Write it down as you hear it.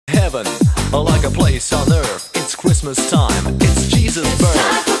heaven, like a place on earth. It's Christmas time, it's Jesus' birth. It's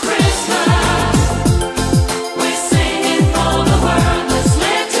time for Christmas. We're singing for the world. Let's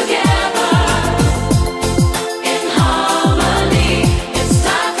live together in harmony. It's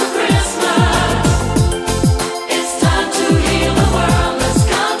time for Christmas. It's time to heal the world. Let's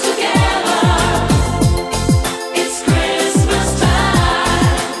come together. It's Christmas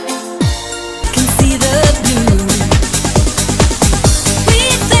time. Can see the blue. We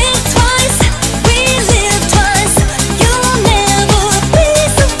think twice, we live twice. You'll never be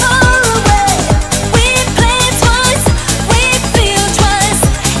so far away. We play twice, we feel twice.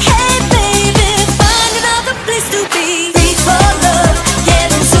 Hey baby, find another place to be. Reach for love, get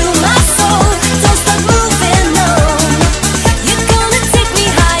into my soul. Don't stop moving on. You're gonna take me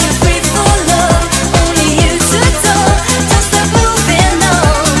higher, free for love. Only you to know. Don't stop moving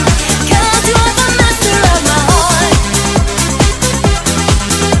on. 'Cause you are the master of my heart.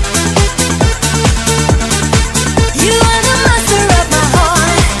 You are the master of my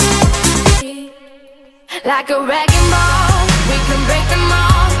heart. Like a wrecking ball, we can break them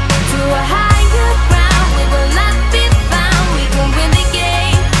all to a higher ground. We will not be found. We can win the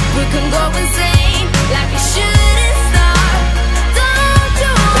game. We can go insane like a shooting star. Don't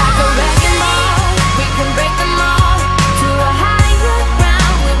you want? Like a wrecking ball, we can break them all to a higher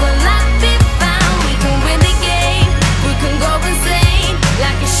ground. We will not be found. We can win the game. We can go insane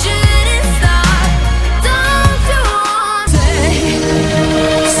like a shooting star. Don't you want?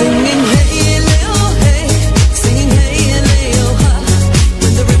 Singing hey, little hey, singing hey, little ha.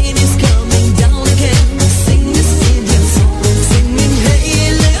 When the rain is coming down again, sing this Indian song. Singing hey,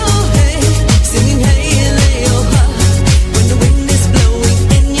 little hey, singing hey, little ha. When the wind is blowing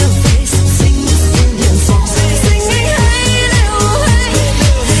in your face, sing this Indian song. Singing hey, little hey,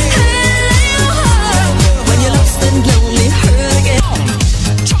 hey, little ha. When you're lost and lonely, hurt again.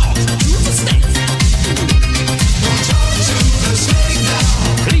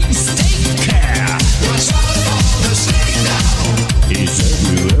 Please take care. Watch out for the snake now. He's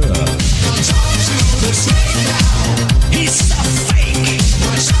everywhere. Watch out for the snake now. He's a fake.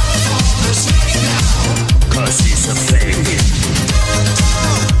 Watch out for the snake now. 'Cause he's a fake.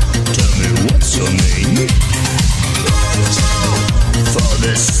 Tell me what's your name? For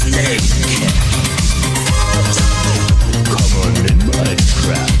the snake. Come on in my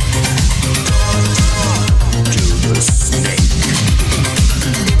trap. To the snake.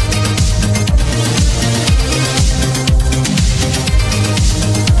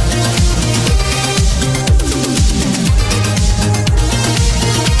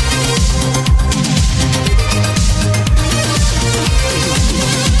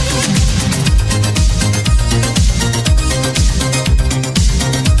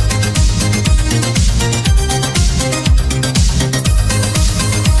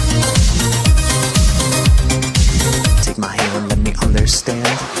 Take my hand, let me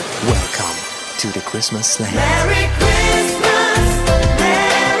understand. Welcome to the Christmas land. Merry Christmas,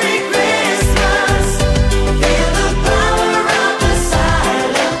 Merry Christmas. Feel the power of the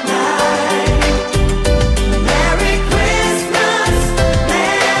silent night. Merry Christmas,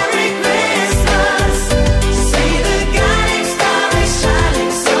 Merry Christmas. See the guiding star is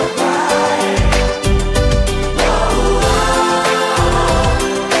shining so bright. Whoa, whoa,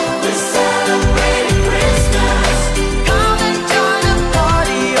 we're celebrating Christmas. Come and join a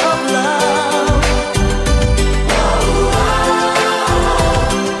party of love. Whoa, whoa.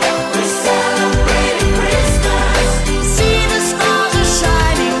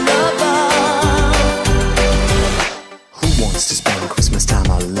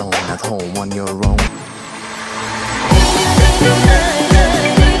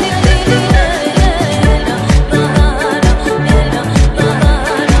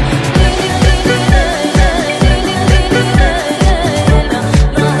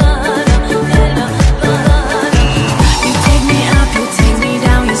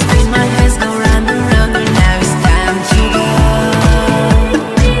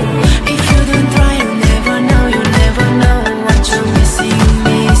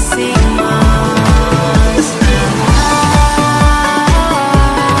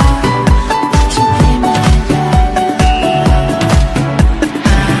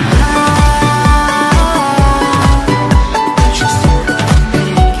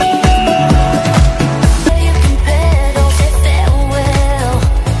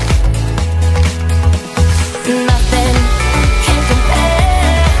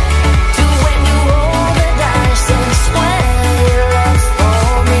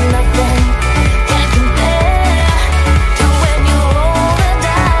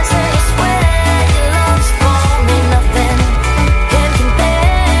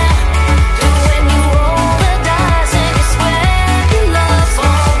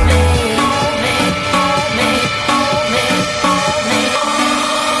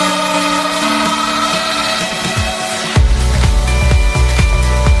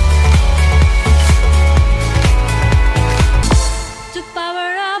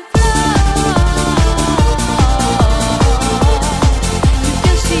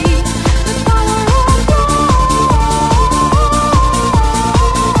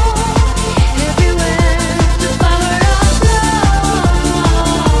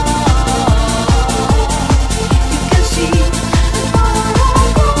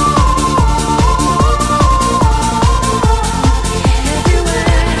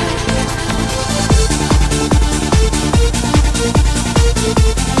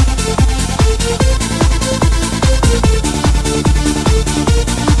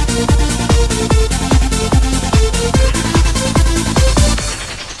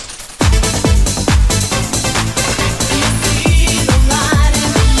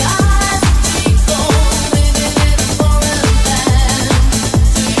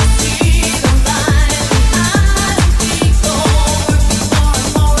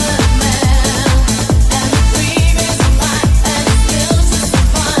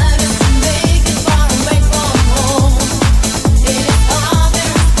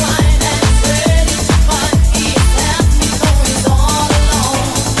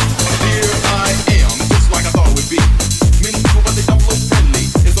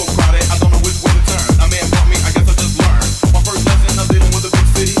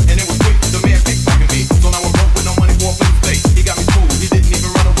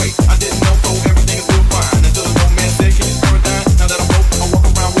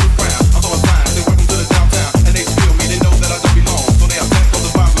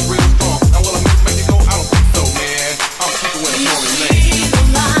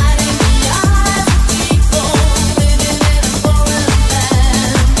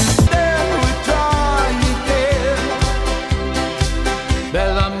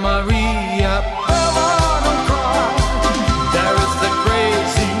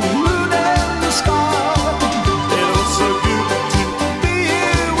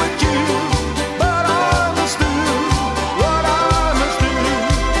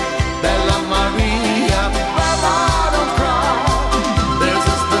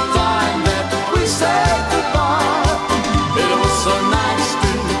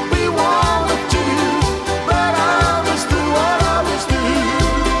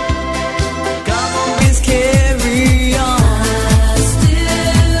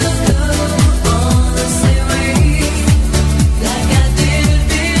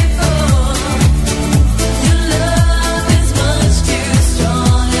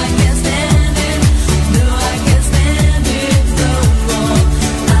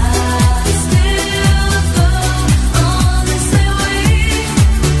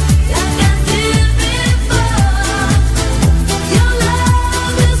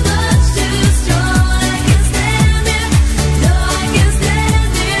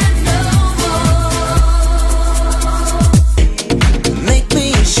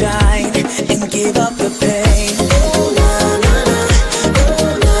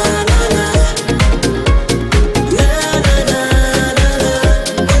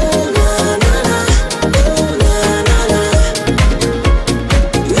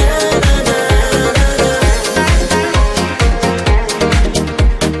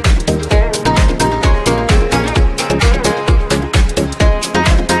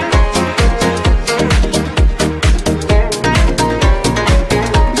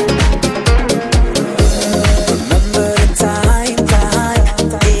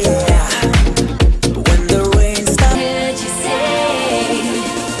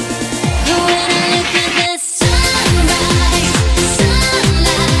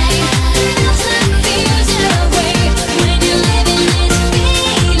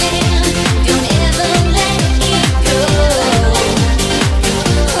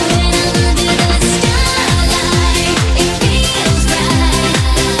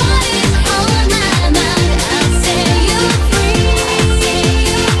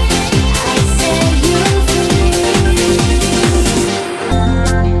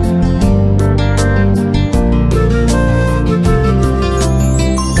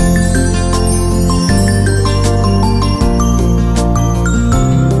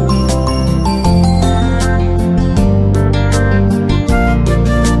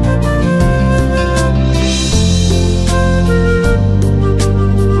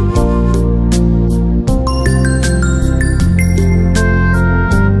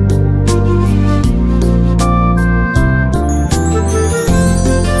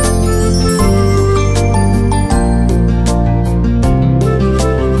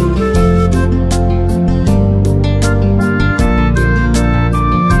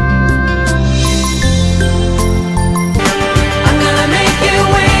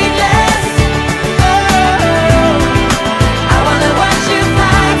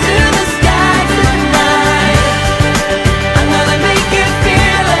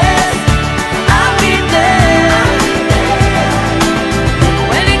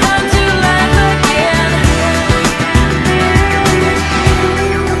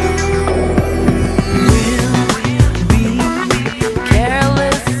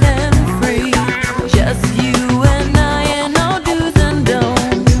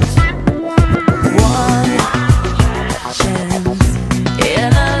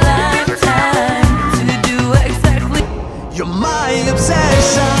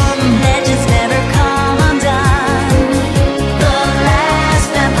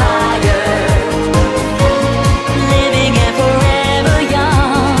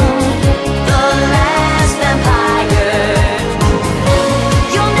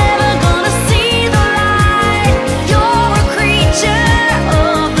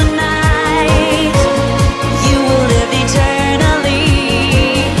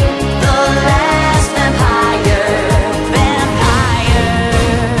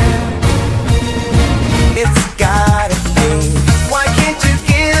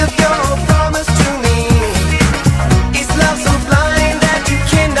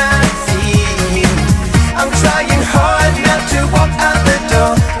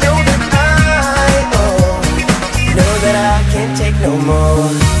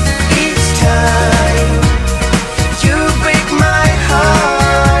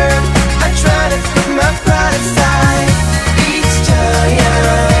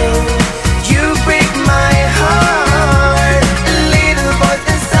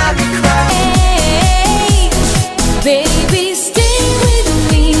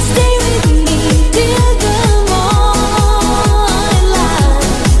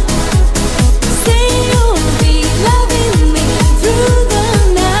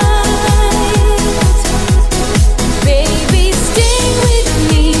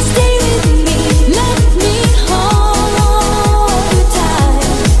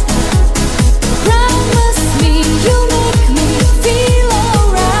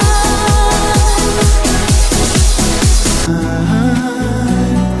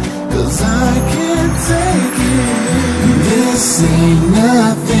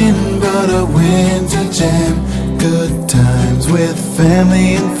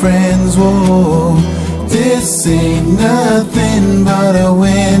 and friends. Whoa, this ain't nothing but a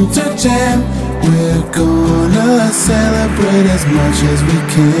winter jam. We're gonna celebrate as much as we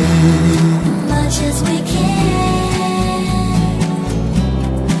can. Much as we can.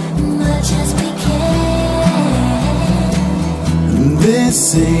 Much as we can.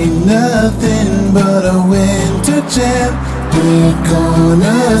 This ain't nothing but a winter jam. We're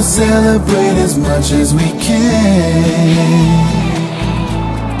gonna celebrate as much as we can.